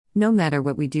No matter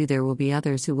what we do, there will be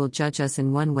others who will judge us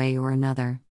in one way or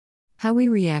another. How we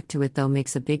react to it, though,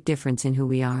 makes a big difference in who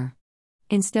we are.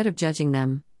 Instead of judging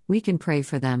them, we can pray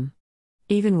for them.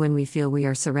 Even when we feel we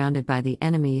are surrounded by the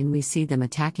enemy and we see them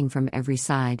attacking from every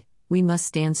side, we must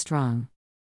stand strong.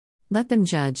 Let them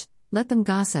judge, let them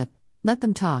gossip, let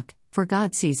them talk, for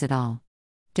God sees it all.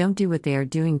 Don't do what they are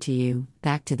doing to you,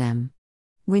 back to them.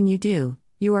 When you do,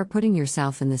 you are putting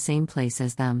yourself in the same place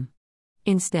as them.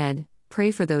 Instead,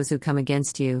 pray for those who come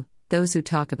against you, those who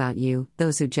talk about you,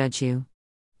 those who judge you.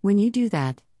 When you do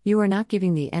that, you are not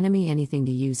giving the enemy anything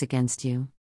to use against you.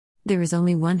 There is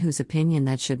only one whose opinion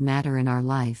that should matter in our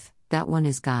life, that one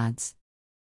is God's.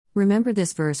 Remember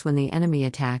this verse when the enemy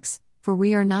attacks, for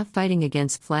we are not fighting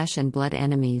against flesh and blood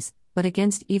enemies, but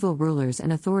against evil rulers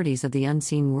and authorities of the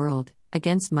unseen world,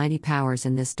 against mighty powers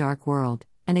in this dark world,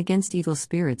 and against evil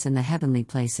spirits in the heavenly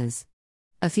places.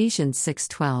 Ephesians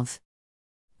 6:12.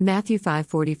 Matthew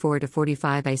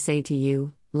 5:44-45. I say to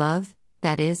you, love,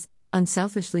 that is,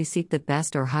 unselfishly seek the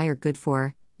best or higher good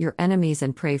for your enemies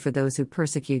and pray for those who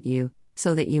persecute you,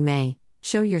 so that you may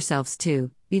show yourselves to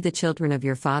be the children of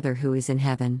your Father who is in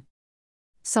heaven.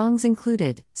 Songs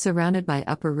included: Surrounded by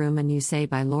Upper Room and You Say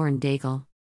by Lauren Daigle.